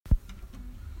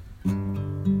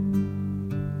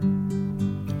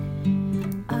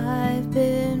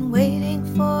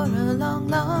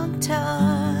long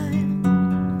time,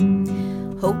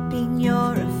 hoping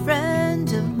you're a friend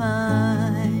of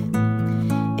mine.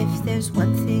 If there's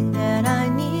one thing that I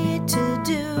need to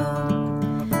do,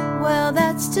 well,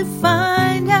 that's to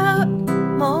find out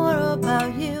more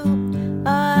about you.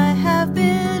 I have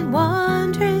been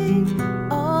wandering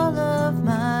all of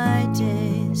my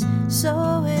days,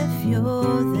 so if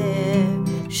you're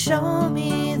there, show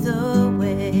me the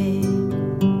way.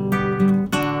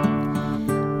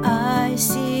 I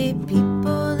see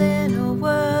people in a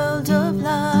world of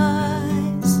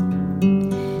lies,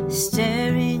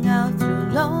 staring out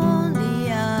through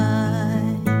lonely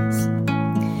eyes,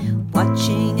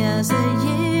 watching as the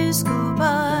years go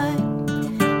by,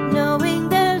 knowing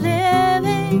they're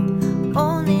living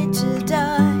only to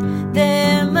die.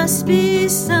 There must be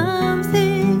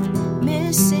something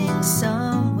missing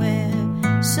somewhere,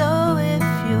 so if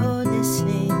you're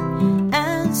listening,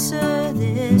 answer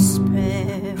this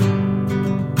prayer.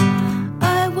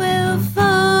 I will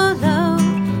follow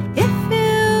if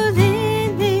you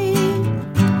lead me,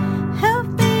 help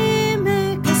me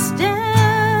make a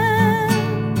stand.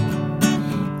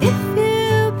 If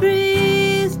you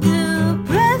breathe new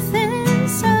breath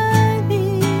inside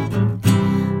me,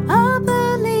 I'll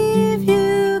believe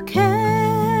you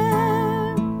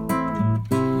care.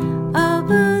 I'll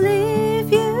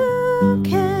believe you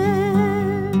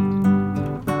care.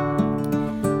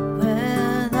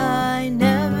 Well, I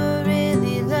never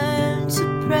really learned to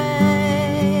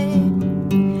pray,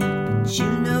 but you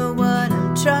know what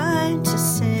I'm trying to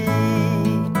say.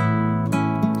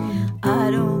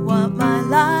 I don't want my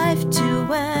life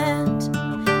to end,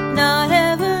 not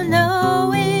ever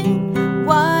knowing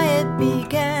why it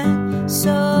began.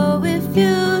 So if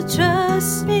you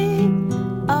trust me,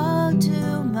 I'll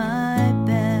do my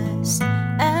best,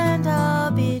 and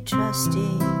I'll be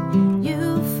trusting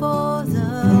you for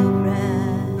the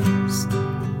rest.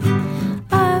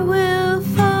 I will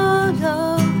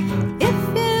follow if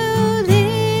you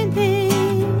lead me,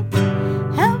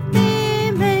 help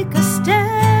me make a stand.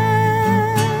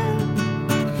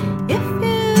 If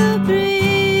you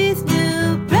breathe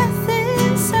new breath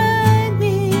inside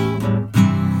me,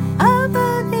 I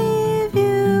believe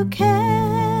you care.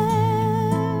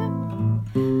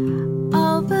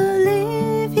 I'll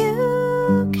believe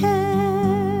you care.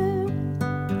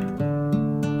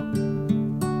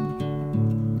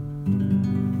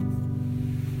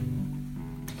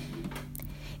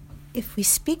 If we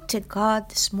speak to God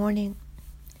this morning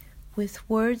with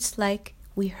words like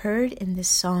we heard in this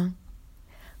song,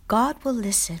 God will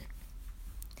listen,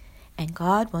 and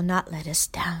God will not let us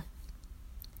down.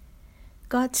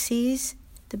 God sees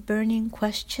the burning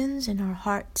questions in our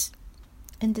hearts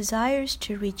and desires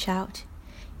to reach out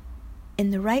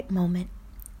in the right moment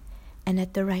and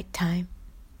at the right time.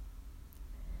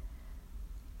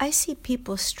 I see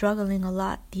people struggling a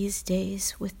lot these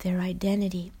days with their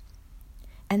identity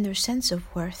and their sense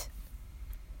of worth.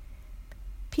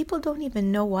 People don't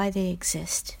even know why they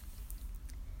exist.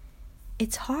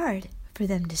 It's hard for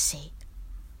them to see.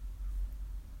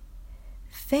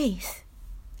 Faith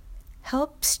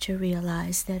helps to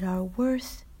realize that our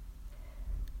worth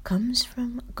comes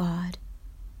from God,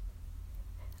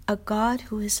 a God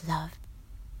who is love,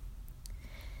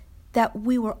 that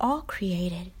we were all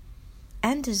created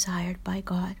and desired by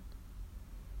God,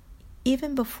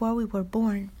 even before we were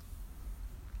born,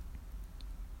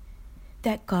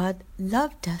 that God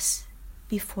loved us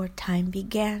before time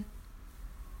began,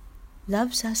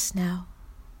 loves us now,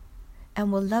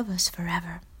 and will love us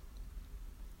forever.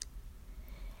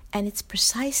 And it's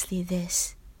precisely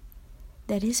this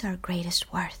that is our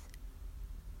greatest worth,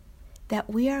 that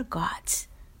we are God's,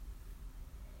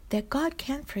 that God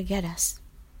can't forget us.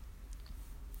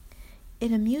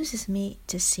 It amuses me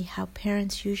to see how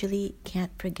parents usually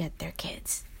can't forget their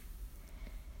kids.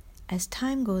 As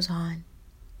time goes on,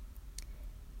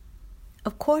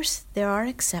 of course, there are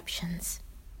exceptions,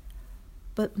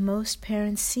 but most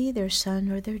parents see their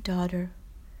son or their daughter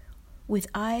with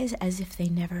eyes as if they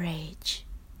never age,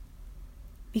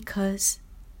 because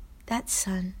that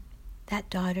son,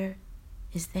 that daughter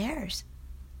is theirs.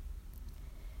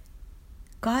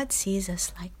 God sees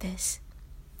us like this.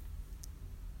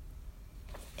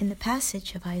 In the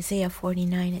passage of Isaiah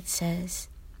 49, it says,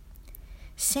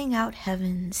 "Sing out,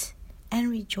 heavens, and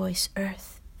rejoice,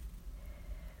 earth.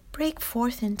 Break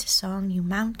forth into song, you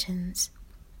mountains.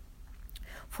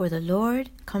 For the Lord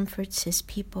comforts his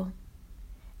people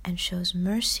and shows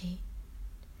mercy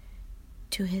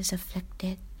to his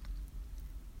afflicted."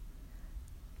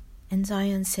 And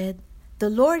Zion said, "The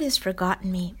Lord has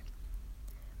forgotten me.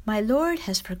 My Lord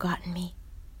has forgotten me."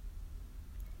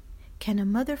 Can a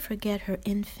mother forget her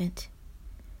infant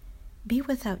be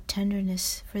without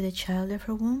tenderness for the child of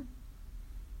her womb?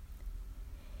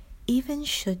 Even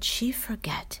should she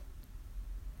forget,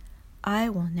 I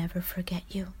will never forget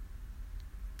you.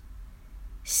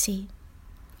 See,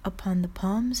 upon the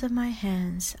palms of my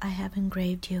hands I have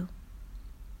engraved you.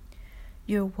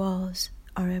 Your walls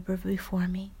are ever before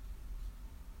me.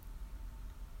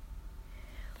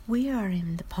 We are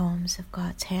in the palms of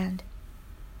God's hand.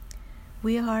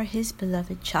 We are His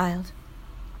beloved child.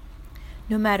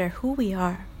 No matter who we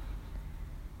are,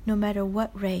 no matter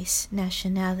what race,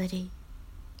 nationality,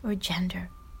 or gender,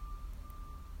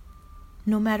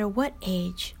 no matter what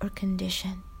age or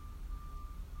condition,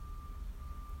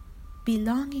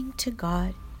 belonging to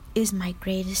God is my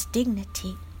greatest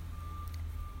dignity.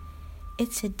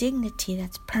 It's a dignity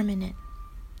that's permanent,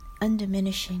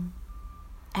 undiminishing,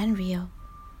 and real.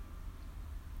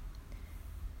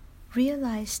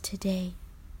 Realize today,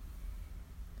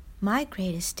 my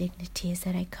greatest dignity is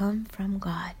that I come from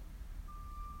God.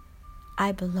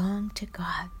 I belong to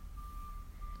God.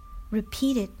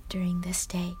 Repeat it during this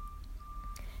day.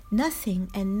 Nothing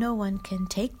and no one can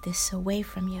take this away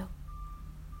from you.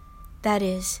 That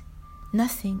is,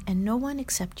 nothing and no one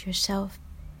except yourself,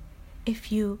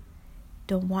 if you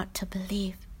don't want to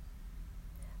believe.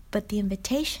 But the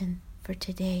invitation for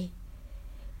today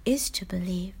is to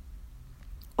believe,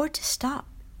 or to stop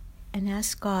and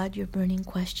ask God your burning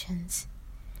questions,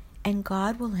 and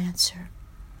God will answer,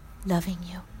 loving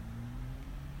you.